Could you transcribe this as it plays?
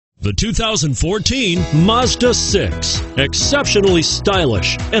The 2014 Mazda 6. Exceptionally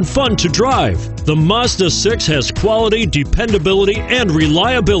stylish and fun to drive, the Mazda 6 has quality, dependability, and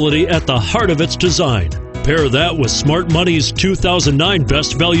reliability at the heart of its design. Pair that with Smart Money's 2009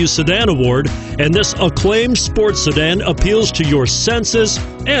 Best Value Sedan Award, and this acclaimed sports sedan appeals to your senses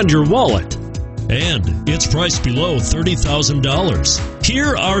and your wallet. And it's priced below $30,000.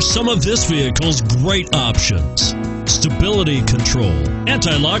 Here are some of this vehicle's great options: stability control,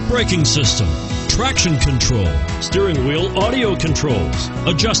 anti-lock braking system, traction control, steering wheel audio controls,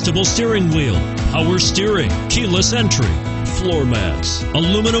 adjustable steering wheel, power steering, keyless entry, floor mats,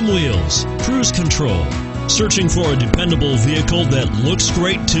 aluminum wheels, cruise control. Searching for a dependable vehicle that looks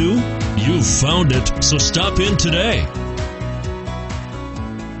great too? You've found it, so stop in today.